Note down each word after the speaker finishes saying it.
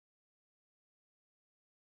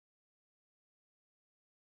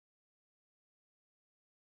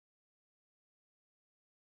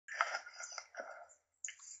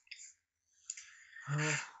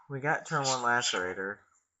We got turn 1 Lacerator.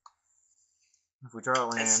 If we draw a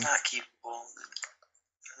land... It's not keepable.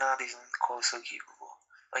 Not even closely keepable.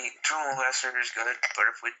 Like, turn 1 Lacerator is good, but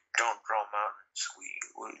if we don't draw mountains, we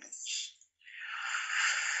lose.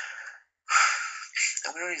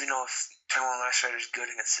 And we don't even know if turn 1 Lacerator is good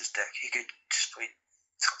against this deck. He could just play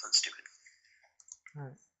something stupid.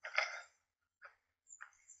 Alright.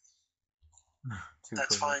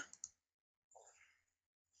 That's fine.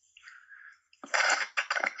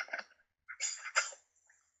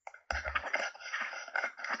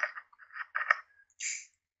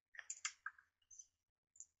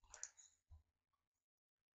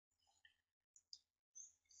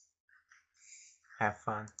 Have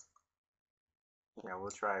fun. Yeah,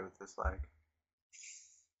 we'll try with this lag.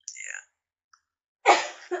 Yeah.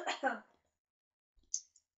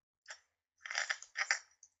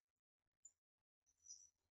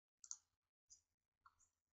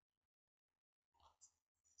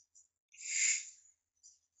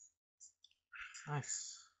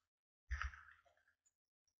 Nice.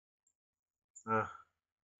 Ugh. Okay,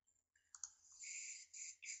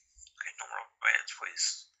 no more lands,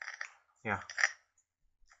 please. Yeah.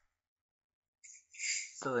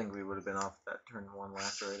 Still think we would have been off that turn 1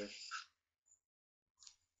 Lacerator.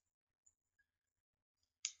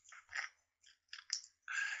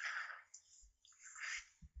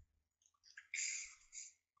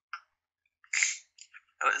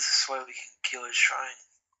 Oh, is this why we can kill his shrine?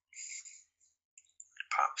 It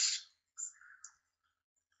pops.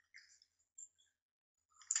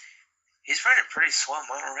 He's running a pretty swell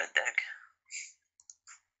mono red deck.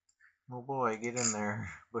 Oh boy, get in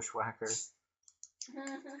there, Bushwhacker. Whacker,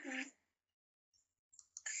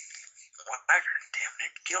 damn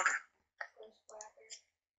it, killed her.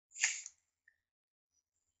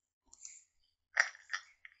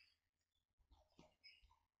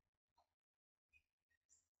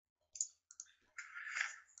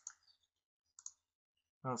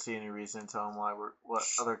 I don't see any reason to tell him what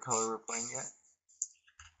other color we're playing yet.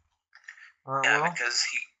 Alright, Yeah, well, because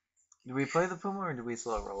he... do we play the Puma or do we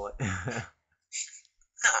slow roll it? No,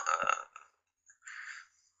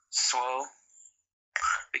 slow.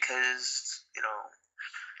 Because, you know...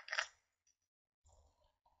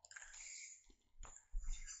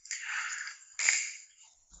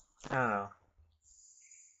 I don't know.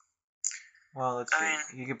 Well, let's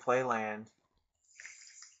see. You could play land.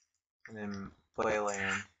 And then play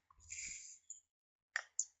land.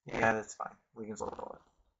 Yeah, that's fine. We can slow roll it.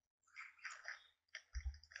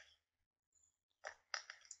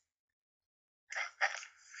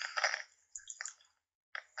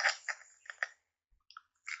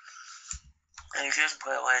 And if he doesn't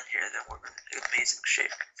play a land here, then we're in amazing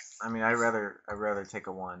shape. I mean, I'd rather take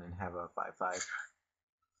a 1 and have a 5/5. I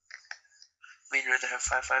mean, you'd rather have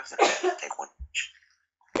 5/5 than take 1.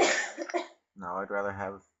 No, I'd rather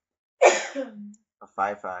have a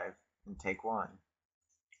 5/5 and take 1.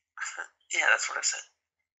 Yeah, that's what I said.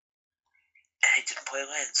 And he didn't play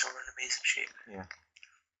land, so we're in amazing shape. Yeah.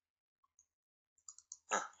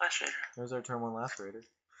 Huh, Lacerator. There's our turn 1 Lacerator.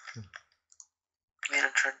 You mean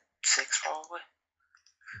on turn 6, probably?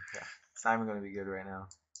 Yeah. It's not even going to be good right now.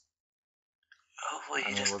 Hopefully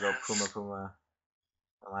he we'll go Puma,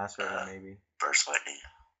 a Lacerator maybe. Burst Lightning.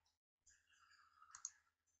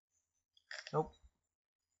 Nope.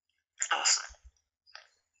 Awesome.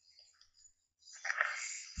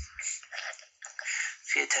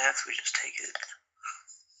 If he attacks, we just take it.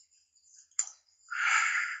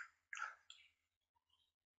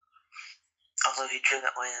 Although he drew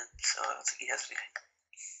that land, so I don't think he has anything.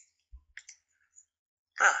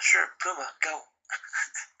 Ah, sure, Puma, go.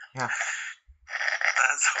 Yeah.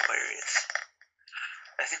 That's hilarious.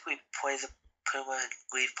 I think we play the Puma and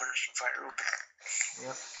leave Punishing Fire open.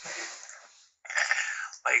 Yep.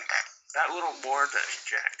 Like, that little board does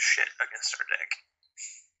jack shit against our deck.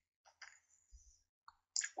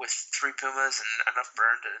 With 3 Pumas and enough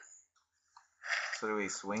burn to... So do we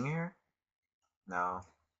swing here? No.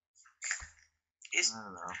 I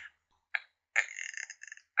don't know.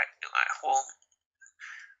 Well,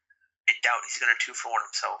 I doubt he's going to 2-for-1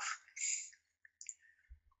 himself.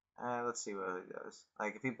 Let's see what he does.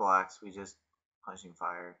 Like, if he blocks, we just Punishing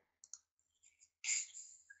Fire.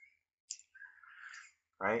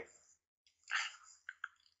 Right?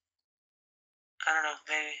 I don't know,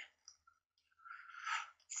 maybe.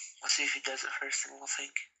 Let's see if he does it first and we'll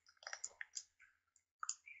think.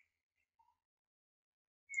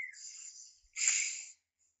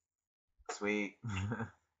 Sweet.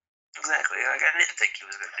 Exactly. Like, I didn't think he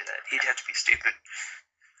was going to do that. He'd have to be stupid.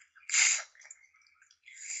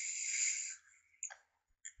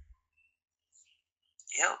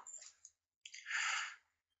 Yep.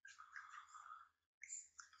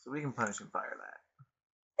 So we can punish and fire that.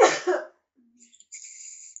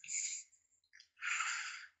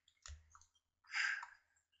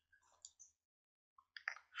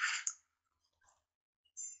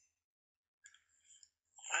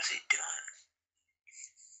 What is he doing?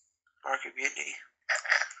 Market Mutiny.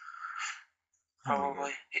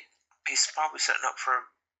 Probably. He's probably setting up for a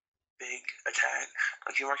big attack.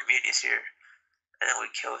 Like, he Market Mutiny is here, and then we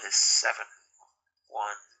kill his 7-1,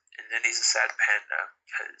 and then he's a sad panda,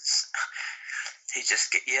 because he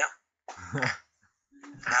just get, yep.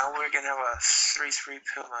 Now we're gonna have a 3-3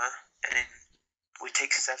 Puma, and then we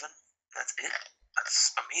take 7. That's it.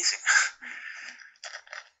 That's amazing.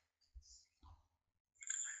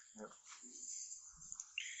 Yep.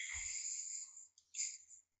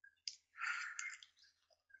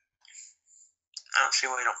 I don't see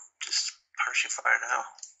why you don't just punish and fire now.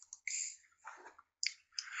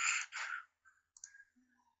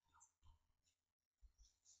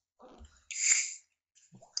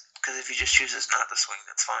 Because if he just chooses not to swing,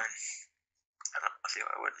 that's fine. I don't see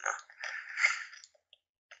why I wouldn't know.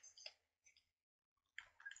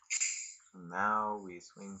 So now we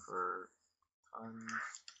swing for tons.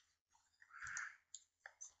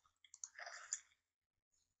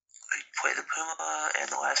 We play the Puma and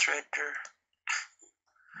the last Raider.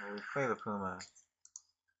 Well, we play the Puma.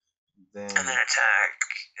 Then... And then attack,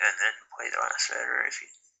 and then play the last Raider if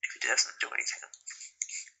he doesn't do anything.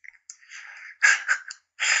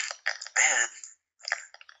 Man.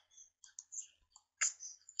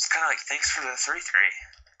 It's kind of like, thanks for the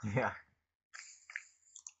 3-3. Yeah.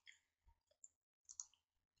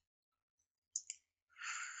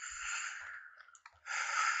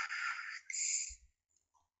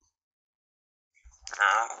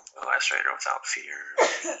 Now, the last Raider without fear.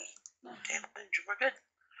 Damage, we're good.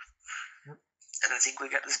 Yep. And I think we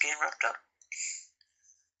got this game wrapped up.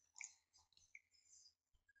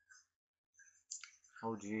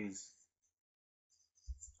 Oh, jeez.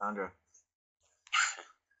 Sandra.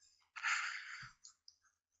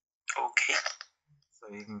 Okay. So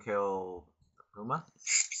you can kill the Puma?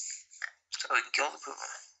 So we can kill the Puma.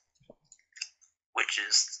 Which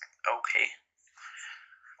is okay.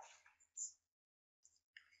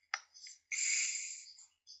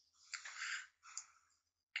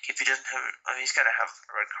 If he doesn't have, I mean, he's got to have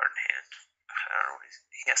a red card in hand. I don't know.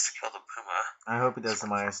 He has to kill the Puma. I hope he does the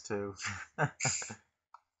 -2.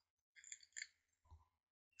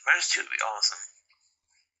 -2 would be awesome.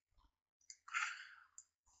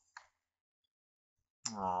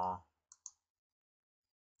 Aww.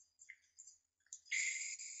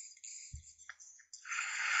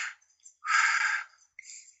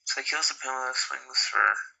 So he kills the Puma, swings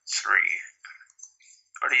for 3.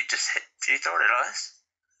 Or did he just hit? Did he throw it at us?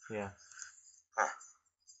 Yeah. Huh.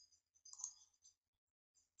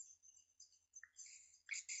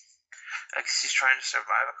 I guess he's trying to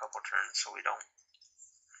survive a couple turns so we don't.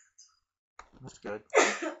 That's good.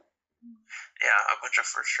 Yeah, a bunch of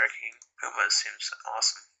first striking Pumas seems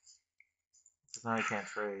awesome. Because now you can't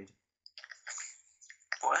trade.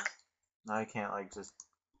 What? Now you can't, like, just...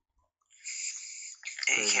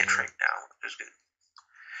 Yeah, you can't trade now. There's good.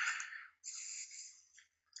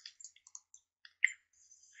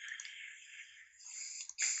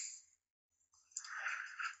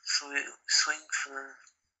 So we swing for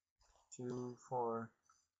 2, 4.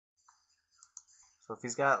 So if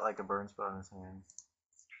he's got like a burn spell in his hand,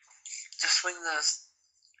 just swing the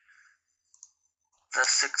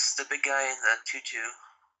 6, the big guy, and the 2/2.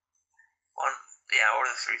 One, yeah, or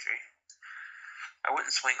the 3/3. I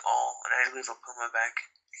wouldn't swing all, and I'd leave a Puma back.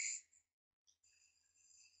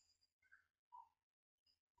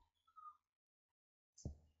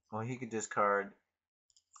 well, he could discard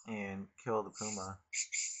and kill the Puma.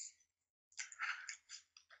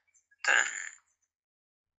 Then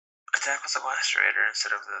attack with the Last Raider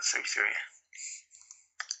instead of the 3/3.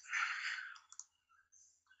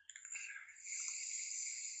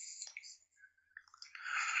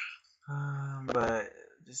 But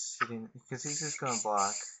just sitting, because he's just gonna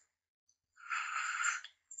block.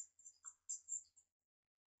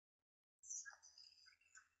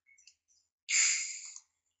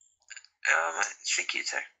 Shinky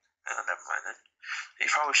attack. Never mind then. You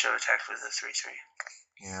probably should have attacked with the 3/3.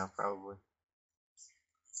 Yeah, probably.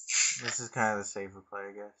 This is kind of the safer play,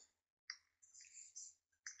 I guess.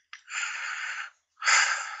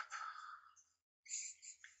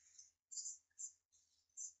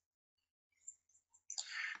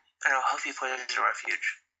 And I'll help you play as a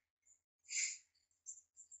refuge.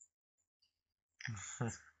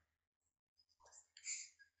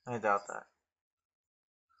 I doubt that.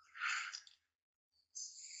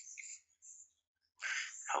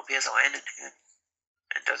 Hope he has a land in hand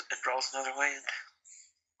and and draws another land.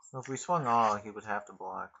 Well, if we swung all, he would have to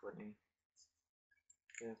block, wouldn't he?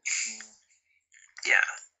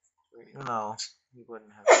 Yeah. No, he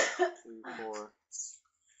wouldn't have to. 2, 4,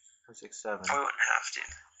 5, 6, 7. I wouldn't have to.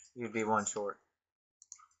 You'd be one short.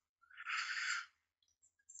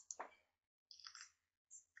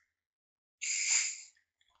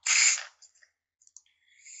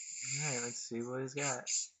 Alright, let's see what he's got.